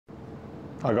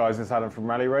Hi guys, it's Adam from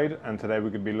Rally Raid, and today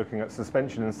we're going to be looking at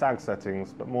suspension and sag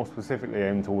settings, but more specifically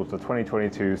aimed towards the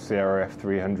 2022 CRF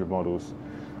 300 models.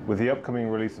 With the upcoming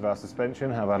release of our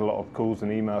suspension, I've had a lot of calls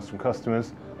and emails from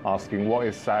customers asking what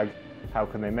is sag, how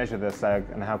can they measure their sag,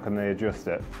 and how can they adjust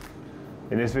it.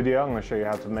 In this video, I'm going to show you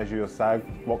how to measure your sag,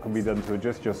 what can be done to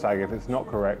adjust your sag if it's not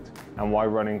correct, and why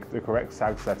running the correct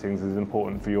sag settings is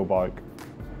important for your bike.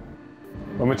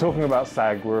 When we're talking about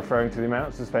sag, we're referring to the amount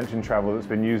of suspension travel that's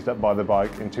been used up by the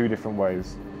bike in two different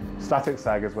ways. Static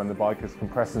sag is when the bike is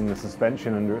compressing the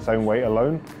suspension under its own weight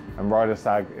alone, and rider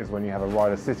sag is when you have a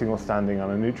rider sitting or standing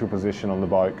on a neutral position on the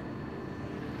bike.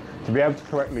 To be able to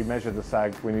correctly measure the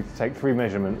sag, we need to take three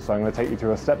measurements, so I'm going to take you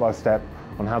through a step-by-step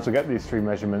on how to get these three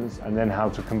measurements and then how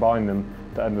to combine them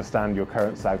to understand your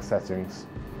current sag settings.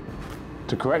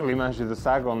 To correctly measure the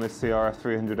sag on this CRF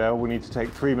 300L, we need to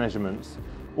take three measurements.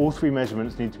 All three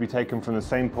measurements need to be taken from the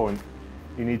same point.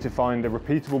 You need to find a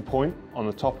repeatable point on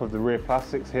the top of the rear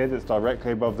plastics here that's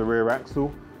directly above the rear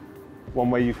axle.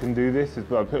 One way you can do this is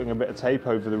by putting a bit of tape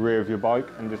over the rear of your bike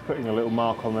and just putting a little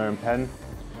mark on there in pen.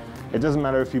 It doesn't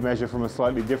matter if you measure from a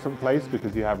slightly different place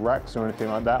because you have racks or anything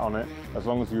like that on it, as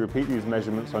long as you repeat these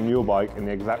measurements on your bike in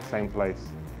the exact same place.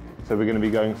 So we're going to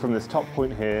be going from this top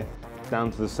point here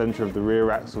down to the center of the rear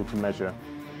axle to measure.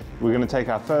 We're going to take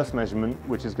our first measurement,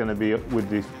 which is going to be with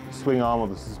the swing arm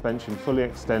of the suspension fully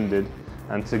extended,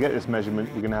 and to get this measurement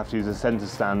we're going to have to use a center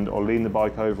stand or lean the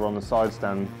bike over on the side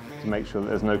stand to make sure that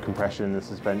there's no compression in the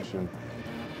suspension.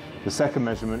 The second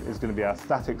measurement is going to be our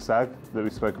static sag that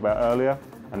we spoke about earlier,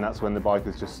 and that's when the bike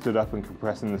is just stood up and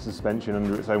compressing the suspension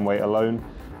under its own weight alone.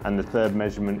 And the third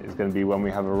measurement is going to be when we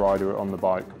have a rider on the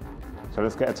bike. So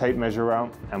let's get a tape measure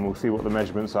out and we'll see what the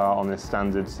measurements are on this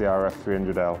standard CRF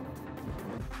 300L.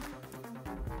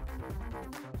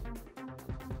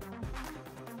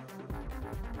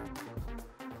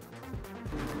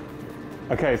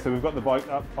 Okay, so we've got the bike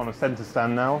up on a centre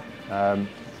stand now.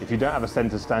 If you don't have a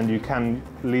centre stand, you can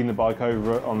lean the bike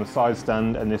over on the side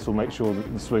stand, and this will make sure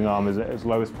that the swing arm is at its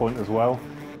lowest point as well.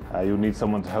 You'll need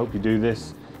someone to help you do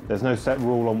this. There's no set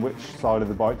rule on which side of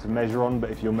the bike to measure on,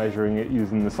 but if you're measuring it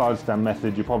using the side stand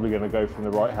method, you're probably going to go from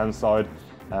the right hand side.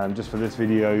 Just for this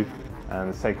video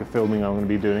and the sake of filming, I'm going to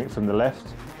be doing it from the left.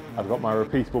 I've got my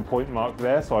repeatable point marked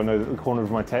there, so I know that the corner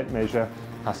of my tape measure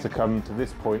has to come to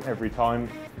this point every time.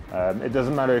 It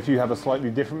doesn't matter if you have a slightly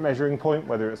different measuring point,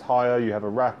 whether it's higher, you have a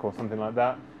rack or something like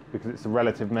that, because it's a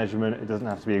relative measurement. It doesn't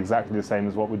have to be exactly the same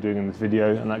as what we're doing in this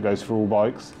video, and that goes for all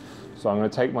bikes. So I'm going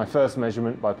to take my first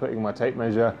measurement by putting my tape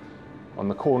measure on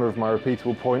the corner of my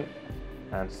repeatable point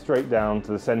and straight down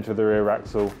to the center of the rear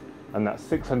axle, and that's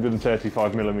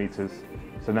 635 millimeters.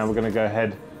 So now we're going to go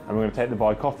ahead and we're going to take the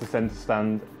bike off the center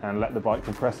stand and let the bike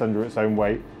compress under its own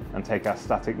weight and take our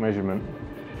static measurement.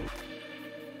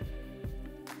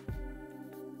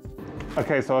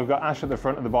 Okay, so I've got Ash at the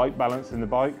front of the bike balancing the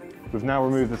bike. We've now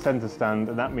removed the center stand,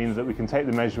 and that means that we can take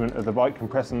the measurement of the bike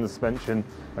compressing the suspension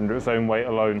under its own weight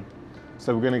alone.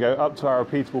 So we're going to go up to our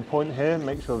repeatable point here,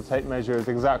 make sure the tape measure is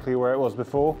exactly where it was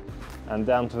before, and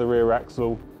down to the rear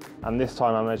axle, and this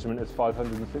time our measurement is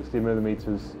 560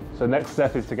 millimeters. So next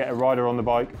step is to get a rider on the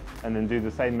bike and then do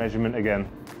the same measurement again.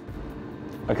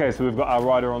 Okay, so we've got our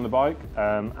rider on the bike.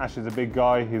 Ash is a big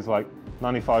guy, he's like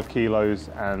 95 kilos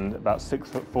and about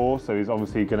 6'4", so he's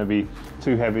obviously going to be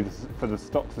too heavy for the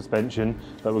stock suspension,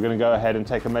 but we're going to go ahead and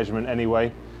take a measurement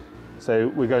anyway. So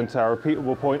we're going to our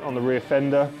repeatable point on the rear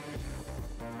fender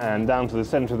and down to the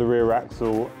center of the rear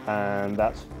axle, and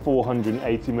that's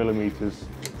 480 millimeters.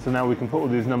 So now we can put all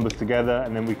these numbers together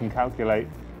and then we can calculate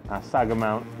our sag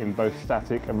amount in both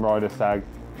static and rider sag,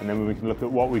 and then we can look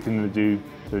at what we can do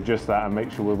to adjust that and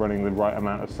make sure we're running the right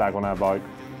amount of sag on our bike.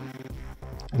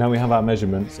 Now we have our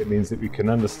measurements, it means that we can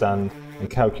understand and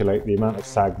calculate the amount of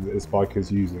sag that this bike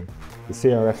is using. The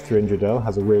CRF 300L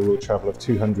has a rear wheel travel of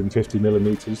 250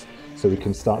 millimeters, so we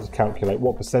can start to calculate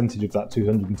what percentage of that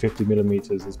 250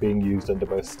 millimeters is being used under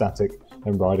both static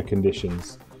and rider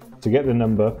conditions. To get the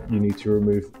number, you need to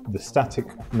remove the static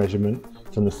measurement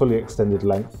from the fully extended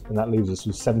length, and that leaves us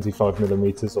with 75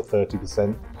 millimeters or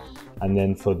 30%. And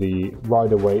then for the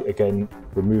rider weight, again,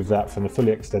 remove that from the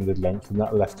fully extended length, and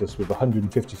that left us with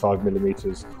 155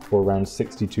 millimeters or around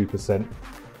 62%.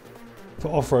 For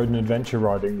off-road and adventure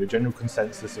riding, the general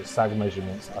consensus of sag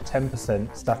measurements are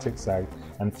 10% static sag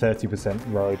and 30%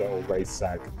 rider or race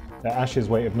sag. At Ash's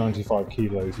weight of 95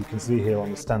 kilos, you can see here on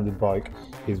the standard bike,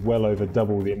 he's well over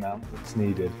double the amount that's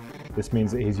needed. This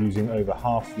means that he's using over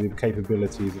half the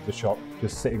capabilities of the shop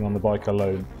just sitting on the bike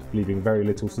alone, leaving very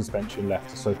little suspension left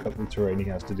to soak up the terrain he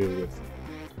has to deal with.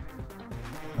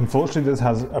 Unfortunately, this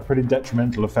has a pretty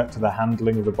detrimental effect to the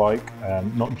handling of the bike,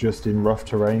 not just in rough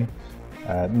terrain.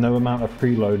 No amount of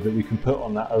preload that we can put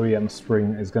on that OEM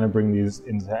spring is going to bring these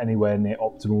into anywhere near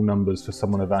optimal numbers for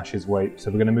someone of Ash's weight.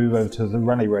 So we're going to move over to the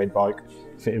Rally Raid bike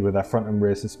fitted with our front and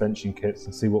rear suspension kits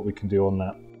and see what we can do on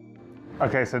that.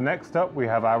 Okay, so next up we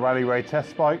have our Rally Raid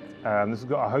test bike. This has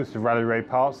got a host of Rally Raid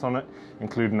parts on it,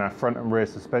 including our front and rear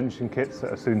suspension kits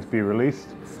that are soon to be released.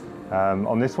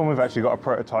 On this one we've actually got a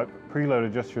prototype preload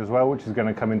adjuster as well, which is going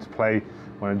to come into play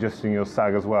when adjusting your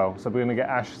sag as well. So we're going to get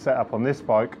Ash set up on this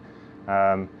bike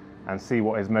and see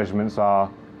what his measurements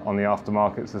are on the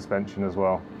aftermarket suspension as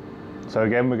well. So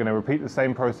again, we're going to repeat the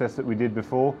same process that we did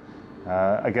before.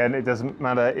 Again, it doesn't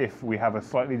matter if we have a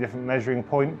slightly different measuring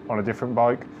point on a different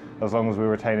bike, as long as we're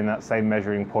retaining that same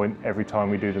measuring point every time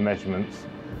we do the measurements.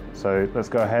 So let's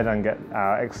go ahead and get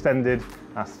our extended,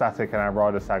 our static and our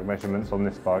rider sag measurements on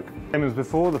this bike. Same as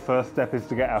before, the first step is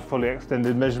to get our fully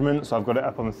extended measurements. I've got it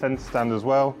up on the center stand as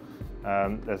well.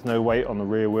 There's no weight on the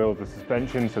rear wheel of the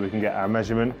suspension, so we can get our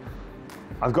measurement.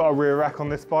 I've got a rear rack on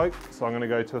this bike, so I'm going to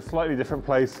go to a slightly different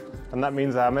place, and that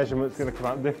means our measurement's going to come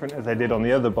out different as they did on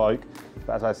the other bike.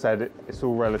 But as I said, it's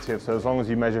all relative, so as long as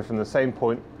you measure from the same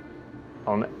point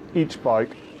on each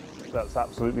bike, that's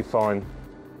absolutely fine.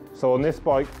 So on this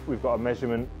bike, we've got a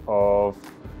measurement of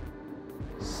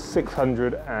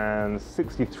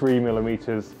 663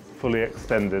 millimeters fully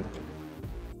extended.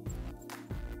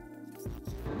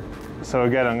 So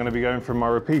again, I'm going to be going from my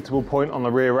repeatable point on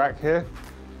the rear rack here,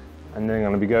 and then I'm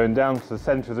going to be going down to the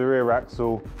center of the rear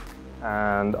axle,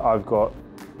 and I've got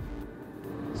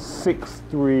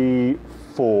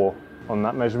 634 on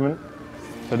that measurement.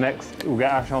 So next we'll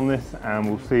get Ash on this and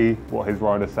we'll see what his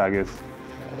rider sag is.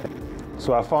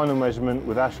 So our final measurement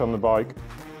with Ash on the bike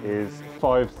is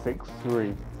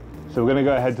 563. So we're going to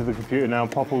go ahead to the computer now,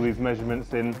 pop all these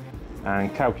measurements in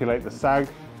and calculate the sag,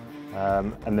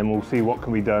 and then we'll see what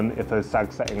can be done if those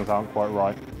sag settings aren't quite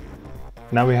right.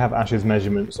 Now we have Ash's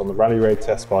measurements on the Rally Raid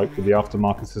test bike with the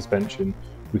aftermarket suspension,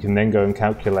 we can then go and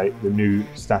calculate the new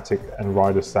static and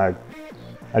rider sag.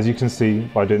 As you can see,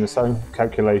 by doing the same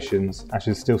calculations, Ash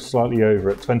is still slightly over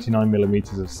at 29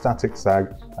 millimeters of static sag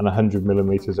and 100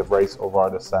 millimeters of race or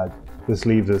rider sag. This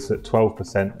leaves us at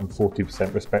 12% and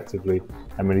 40% respectively,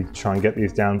 and we need to try and get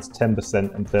these down to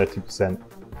 10% and 30%.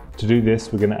 To do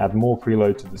this, we're going to add more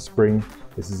preload to the spring.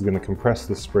 This is going to compress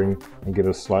the spring and give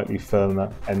us a slightly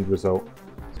firmer end result.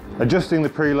 Adjusting the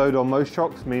preload on most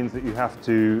shocks means that you have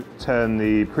to turn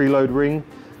the preload ring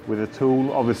with a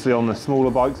tool. Obviously on the smaller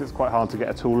bikes it's quite hard to get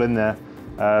a tool in there.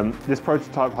 This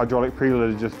prototype hydraulic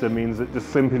preload adjuster means that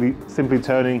just simply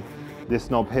turning this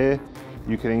knob here,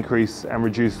 you can increase and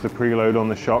reduce the preload on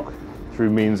the shock through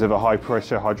means of a high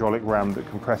pressure hydraulic ram that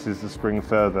compresses the spring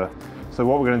further. So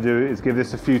what we're going to do is give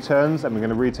this a few turns, and we're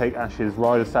going to retake Ash's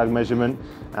rider sag measurement,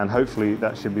 and hopefully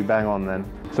that should be bang on then.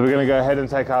 So we're going to go ahead and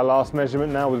take our last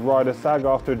measurement now with rider sag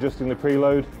after adjusting the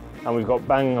preload, and we've got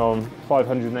bang on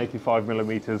 585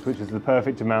 millimeters, which is the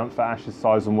perfect amount for Ash's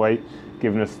size and weight,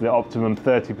 giving us the optimum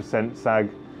 30% sag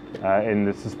in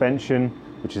the suspension,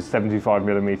 which is 75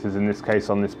 millimeters in this case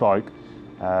on this bike.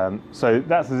 So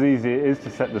that's as easy as it is to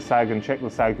set the sag and check the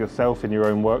sag yourself in your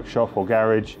own workshop or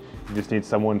garage. You just need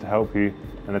someone to help you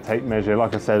and a tape measure.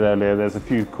 Like I said earlier, there's a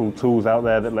few cool tools out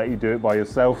there that let you do it by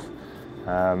yourself,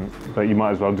 but you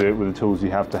might as well do it with the tools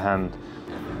you have to hand.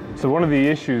 So one of the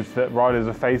issues that riders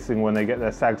are facing when they get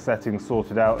their sag settings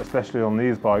sorted out, especially on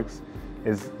these bikes,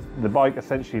 is the bike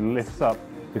essentially lifts up.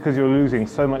 Because you're losing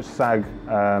so much sag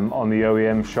on the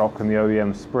OEM shock and the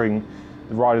OEM spring,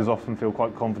 the riders often feel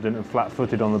quite confident and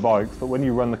flat-footed on the bikes, but when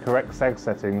you run the correct sag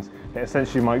settings, it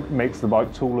essentially makes the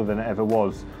bike taller than it ever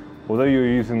was. Although you're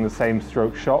using the same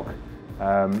stroke shock,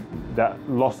 that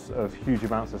loss of huge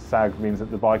amounts of sag means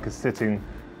that the bike is sitting,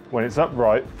 when it's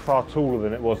upright, far taller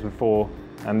than it was before,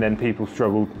 and then people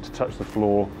struggle to touch the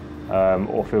floor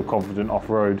or feel confident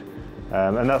off-road.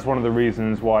 And that's one of the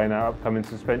reasons why in our upcoming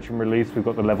suspension release we've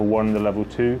got the level 1 and the level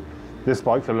 2. This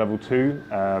bike's a level 2,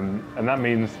 and that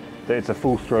means that it's a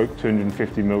full stroke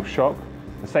 250mm shock,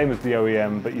 the same as the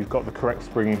OEM, but you've got the correct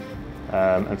spring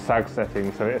and sag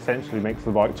setting, so it essentially makes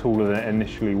the bike taller than it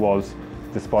initially was,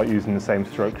 despite using the same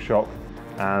stroke shock.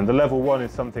 And the level 1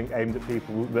 is something aimed at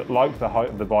people that like the height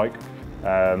of the bike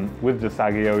with the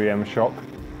saggy OEM shock.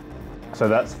 So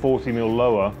that's 40mm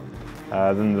lower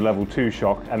than the level 2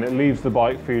 shock, and it leaves the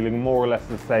bike feeling more or less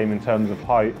the same in terms of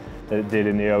height that it did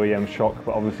in the OEM shock,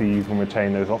 but obviously you can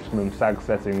retain those optimum sag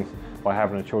settings by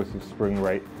having a choice of spring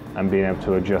rate and being able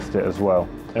to adjust it as well.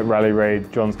 At Rally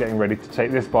Raid, John's getting ready to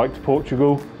take this bike to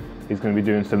Portugal. He's going to be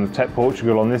doing some Tech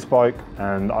Portugal on this bike,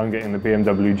 and I'm getting the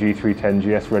BMW G310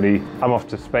 GS ready. I'm off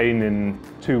to Spain in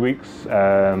 2 weeks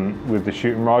with the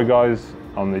Shoot and Ride guys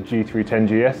on the G310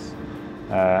 GS.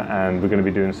 and we're going to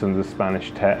be doing some of the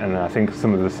Spanish TET and I think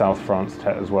some of the South France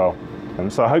TET as well.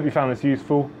 So I hope you found this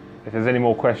useful. If there's any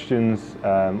more questions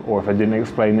or if I didn't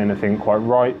explain anything quite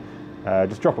right,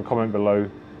 just drop a comment below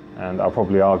and I'll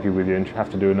probably argue with you and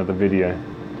have to do another video.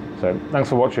 So thanks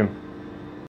for watching.